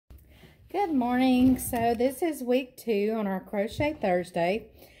Good morning. So this is week 2 on our Crochet Thursday,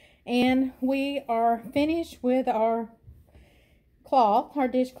 and we are finished with our cloth, our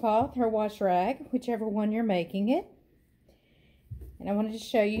dishcloth, our wash rag, whichever one you're making it. And I wanted to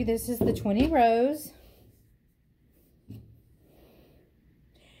show you, this is the 20 rows.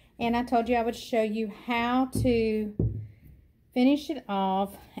 And I told you I would show you how to finish it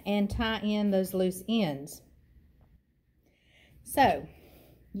off and tie in those loose ends. So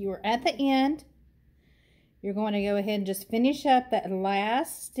you are at the end. You're going to go ahead and just finish up that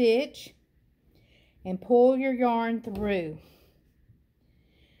last stitch and pull your yarn through.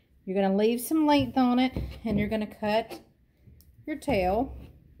 You're going to leave some length on it, and you're going to cut your tail.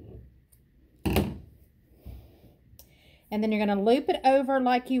 And then you're going to loop it over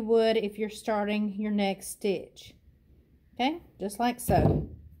like you would if you're starting your next stitch. Okay, just like so.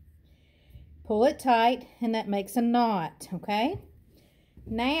 Pull it tight, and that makes a knot, okay?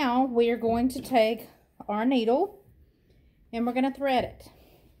 Now we are going to take our needle and we're going to thread it.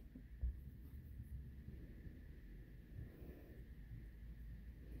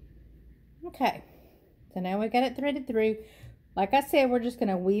 Okay, so now we've got it threaded through. Like I said, we're just going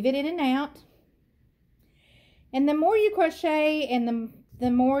to weave it in and out. And the more you crochet and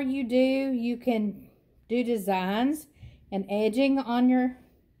the more you do, you can do designs and edging on your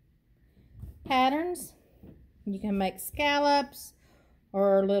patterns. You can make scallops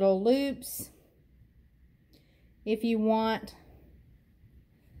or little loops if you want.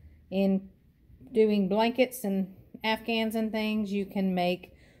 In doing blankets and afghans and things, you can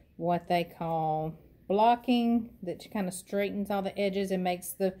make what they call blocking, that kind of straightens all the edges and makes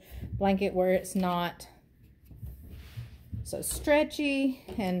the blanket where it's not so stretchy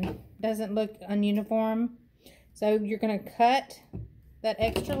and doesn't look ununiform. So you're going to cut that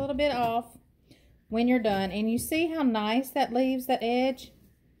extra little bit off when you're done, and you see how nice that leaves that edge?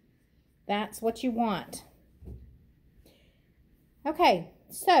 That's what you want. Okay,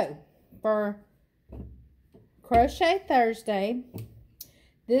 so for Crochet Thursday,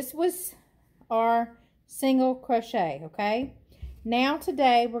 this was our single crochet, okay? Now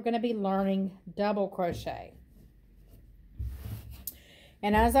today we're going to be learning double crochet.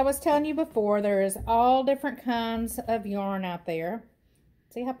 And as I was telling you before, there is all different kinds of yarn out there.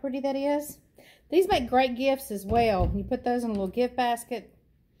 See how pretty that is? These make great gifts as well. You put those in a little gift basket.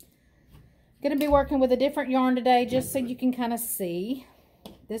 Going to be working with a different yarn today just so you can kind of see.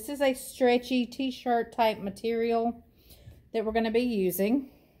 This is a stretchy t-shirt type material that we're going to be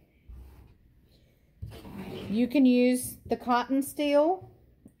using. You can use the cotton steel,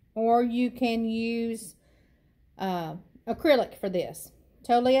 or you can use acrylic for this.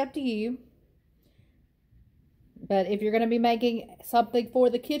 Totally up to you. But if you're going to be making something for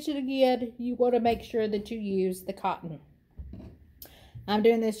the kitchen again, you want to make sure that you use the cotton. I'm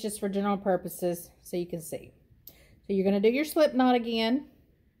doing this just for general purposes so you can see. So you're going to do your slip knot again.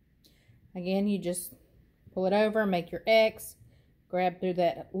 Again, you just pull it over, make your X, grab through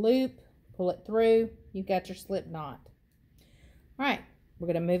that loop, pull it through. You've got your slip knot. All right, we're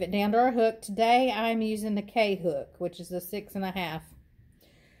going to move it down to our hook. Today I'm using the K hook, which is the 6.5.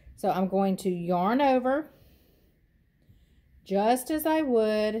 So I'm going to yarn over, just as I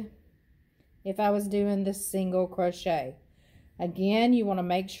would if I was doing the single crochet. Again, you want to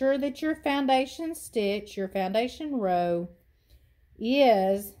make sure that your foundation stitch, your foundation row,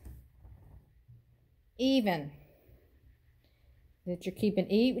 is even. That you're keeping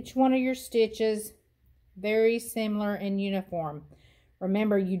each one of your stitches very similar and uniform.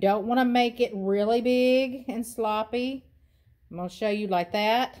 Remember, you don't want to make it really big and sloppy. I'm going to show you like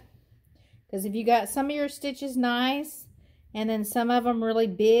that. Because if you got some of your stitches nice, and then some of them really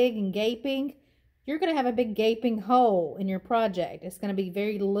big and gaping, you're going to have a big gaping hole in your project. It's going to be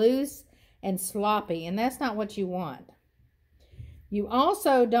very loose and sloppy, and that's not what you want. You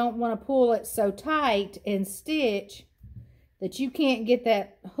also don't want to pull it so tight and stitch that you can't get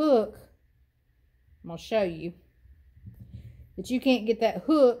that hook. I'm going to show you. That you can't get that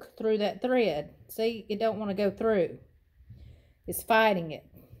hook through that thread. See, you don't want to go through. It's fighting it.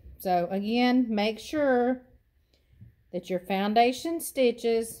 So again, make sure that your foundation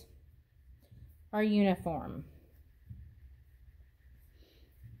stitches are uniform.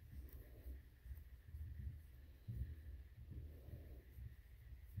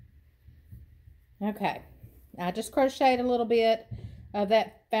 Okay, I just crocheted a little bit of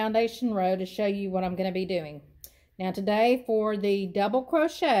that foundation row to show you what I'm going to be doing. Now today for the double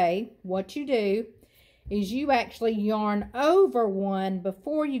crochet, what you do is you actually yarn over one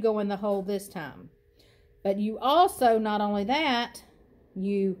before you go in the hole this time. But you also, not only that,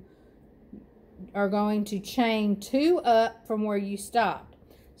 you are going to chain 2 up from where you stopped.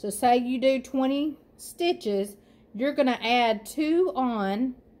 So say you do 20 stitches, you're going to add 2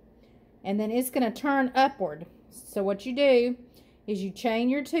 on, and then it's going to turn upward. So what you do is you chain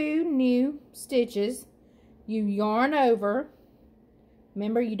your 2 new stitches, you yarn over.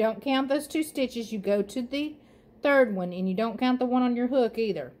 Remember, you don't count those 2 stitches. You go to the 3rd one, and you don't count the one on your hook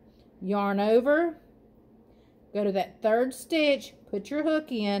either. Yarn over, go to that 3rd stitch, put your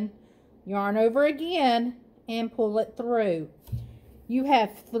hook in, yarn over again, and pull it through. You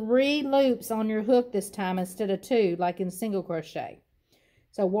have 3 loops on your hook this time instead of 2, like in single crochet.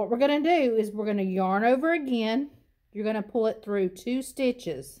 So what we're going to do is we're going to yarn over again. You're going to pull it through 2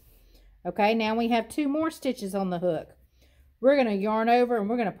 stitches. Okay, now we have 2 more stitches on the hook. We're going to yarn over and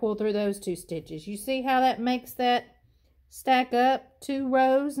we're going to pull through those 2 stitches. You see how that makes that stack up 2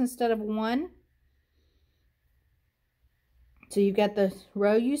 rows instead of 1? So you've got the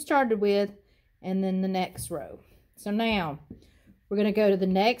row you started with and then the next row. So now we're going to go to the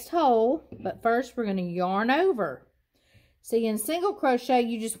next hole, but first we're going to yarn over. See, in single crochet,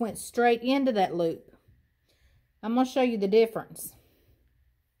 you just went straight into that loop. I'm going to show you the difference.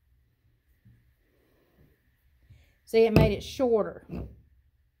 See, it made it shorter.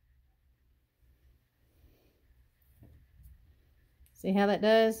 See how that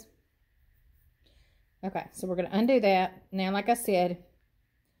does? Okay, so we're going to undo that. Now, like I said,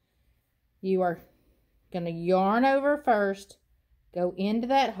 you are going to yarn over first, go into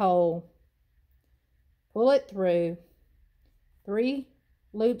that hole, pull it through, 3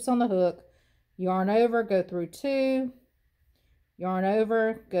 loops on the hook, yarn over, go through 2, yarn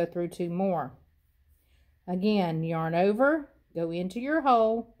over, go through 2 more. Again, yarn over, go into your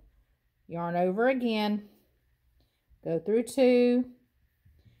hole, yarn over again, go through 2,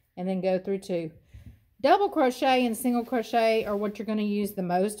 and then go through 2. Double crochet and single crochet are what you're going to use the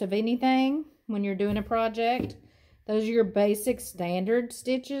most of anything when you're doing a project. Those are your basic standard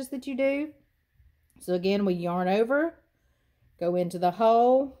stitches that you do. So again, we yarn over, go into the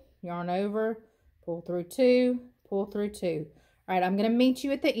hole, yarn over, pull through 2, pull through 2. All right, I'm going to meet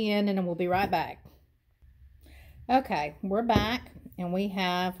you at the end and then we'll be right back. Okay, we're back and we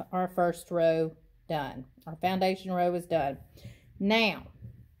have our first row done. Our foundation row is done. Now,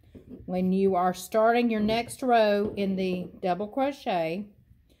 when you are starting your next row in the double crochet,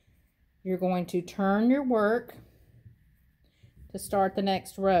 you're going to turn your work to start the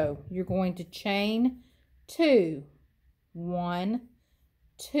next row. You're going to chain 2, 1,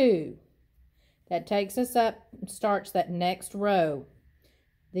 2. That takes us up and starts that next row.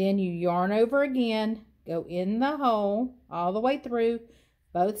 Then you yarn over again, go in the hole all the way through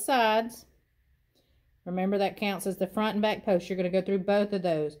both sides. Remember, that counts as the front and back post. You're going to go through both of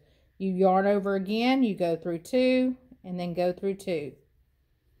those. You yarn over again, you go through 2, and then go through 2.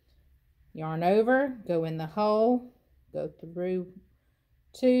 Yarn over, go in the hole, go through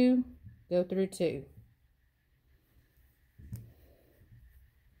 2, go through 2.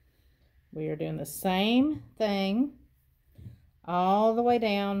 We are doing the same thing all the way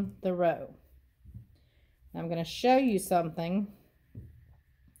down the row. I'm going to show you something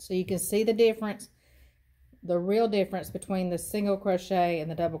so you can see the difference, the real difference between the single crochet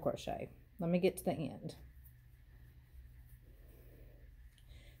and the double crochet. Let me get to the end.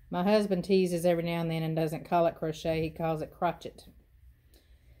 My husband teases every now and then and doesn't call it crochet, he calls it crochet.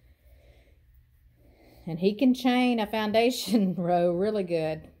 And he can chain a foundation row really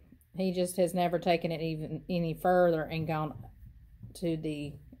good. He just has never taken it even any further and gone to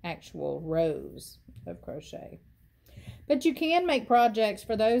the actual rows of crochet. But you can make projects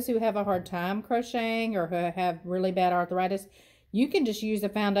for those who have a hard time crocheting or who have really bad arthritis. You can just use a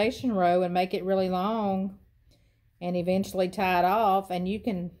foundation row and make it really long and eventually tie it off, and you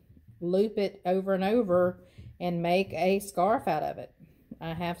can loop it over and over and make a scarf out of it.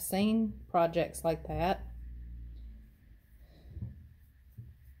 I have seen projects like that.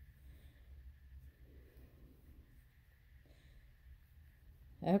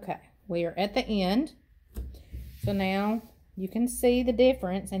 Okay, we are at the end. So now you can see the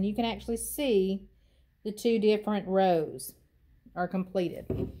difference, and you can actually see the 2 different rows are completed.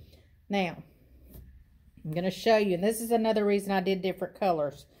 Now, I'm going to show you, and this is another reason I did different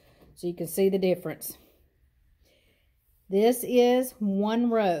colors, so you can see the difference. This is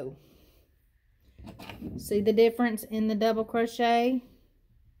 1 row. See the difference in the double crochet?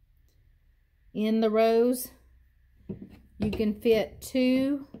 In the rows, you can fit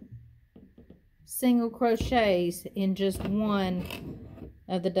 2 single crochets in just 1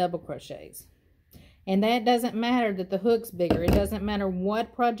 of the double crochets. And that doesn't matter that the hook's bigger. It doesn't matter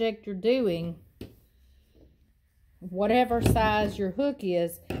what project you're doing. Whatever size your hook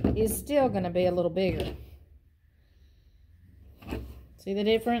is still going to be a little bigger. See the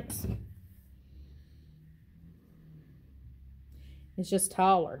difference? It's just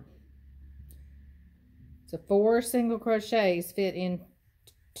taller. So 4 single crochets fit in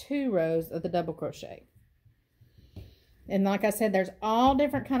 2 rows of the double crochet. And like I said, there's all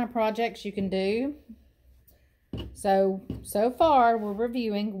different kind of projects you can do. So far we're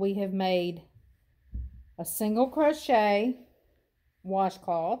reviewing. We have made a single crochet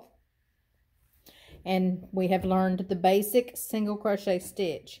washcloth, and we have learned the basic single crochet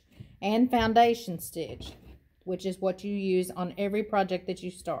stitch and foundation stitch, which is what you use on every project that you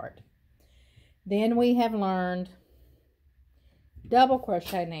start. Then we have learned double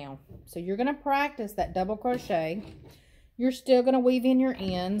crochet now. So you're going to practice that double crochet. You're still going to weave in your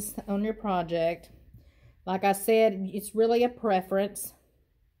ends on your project. Like I said, it's really a preference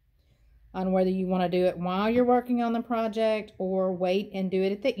on whether you want to do it while you're working on the project or wait and do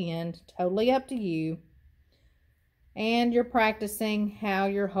it at the end. Totally up to you. And you're practicing how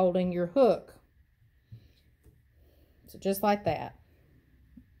you're holding your hook. So just like that.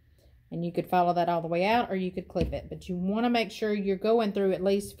 And you could follow that all the way out, or you could clip it. But you want to make sure you're going through at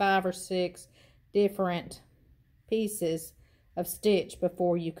least 5 or 6 different pieces of stitch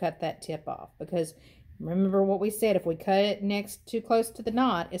before you cut that tip off. Because remember what we said, if we cut it too close to the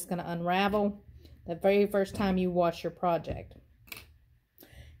knot, it's going to unravel the very first time you wash your project.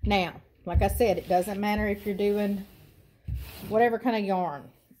 Now, like I said, it doesn't matter if you're doing whatever kind of yarn.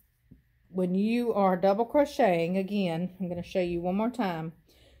 When you are double crocheting, again, I'm going to show you one more time.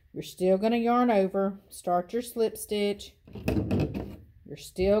 You're still going to yarn over, start your slip stitch. You're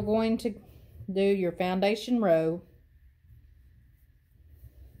still going to do your foundation row.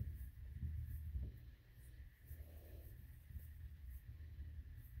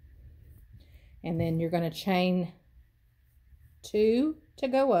 And then you're going to chain 2 to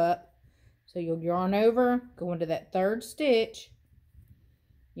go up. So you'll yarn over, go into that 3rd stitch,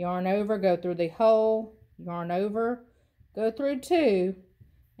 yarn over, go through the hole, yarn over, go through 2,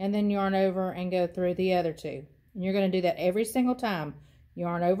 and then yarn over and go through the other 2. And you're going to do that every single time.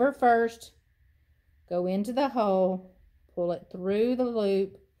 Yarn over first, go into the hole, pull it through the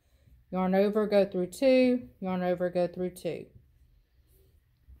loop, yarn over, go through 2, yarn over, go through 2.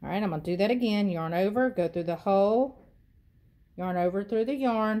 All right, I'm going to do that again. Yarn over, go through the hole, yarn over through the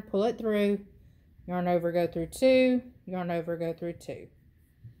yarn, pull it through, yarn over, go through 2, yarn over, go through 2.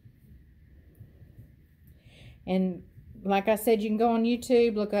 And like I said, you can go on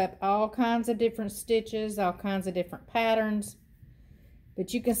YouTube, look up all kinds of different stitches, all kinds of different patterns.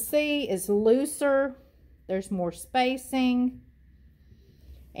 But you can see it's looser, there's more spacing,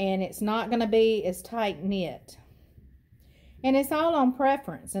 and it's not going to be as tight knit. And it's all on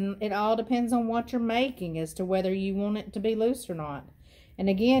preference, and it all depends on what you're making as to whether you want it to be loose or not. And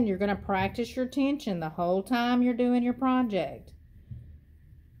again, you're going to practice your tension the whole time you're doing your project.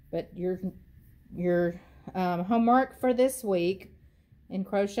 But your homework for this week in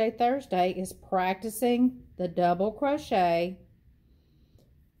Crochet Thursday is practicing the double crochet.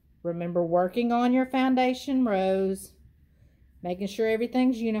 Remember, working on your foundation rows, making sure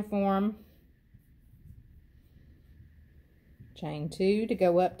everything's uniform. Chain 2 to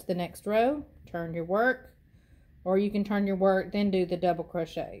go up to the next row, turn your work, or you can turn your work, then do the double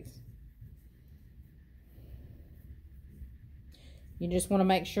crochets. You just want to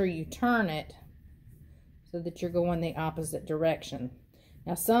make sure you turn it so that you're going the opposite direction.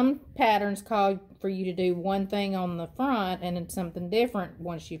 Now, some patterns call for you to do one thing on the front and then something different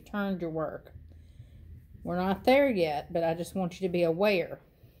once you've turned your work. We're not there yet, but I just want you to be aware.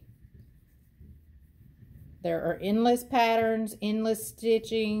 There are endless patterns, endless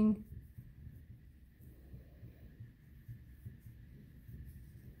stitching.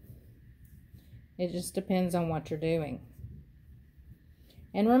 It just depends on what you're doing.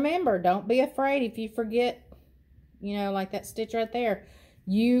 And remember, don't be afraid if you forget, you know, like that stitch right there.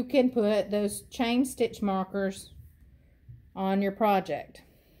 You can put those chain stitch markers on your project.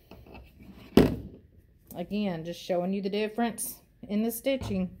 Again, just showing you the difference in the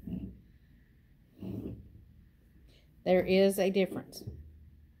stitching. There is a difference.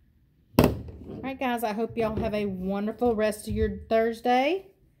 Alright guys, I hope y'all have a wonderful rest of your Thursday.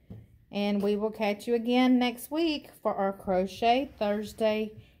 And we will catch you again next week for our Crochet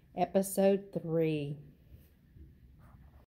Thursday episode 3.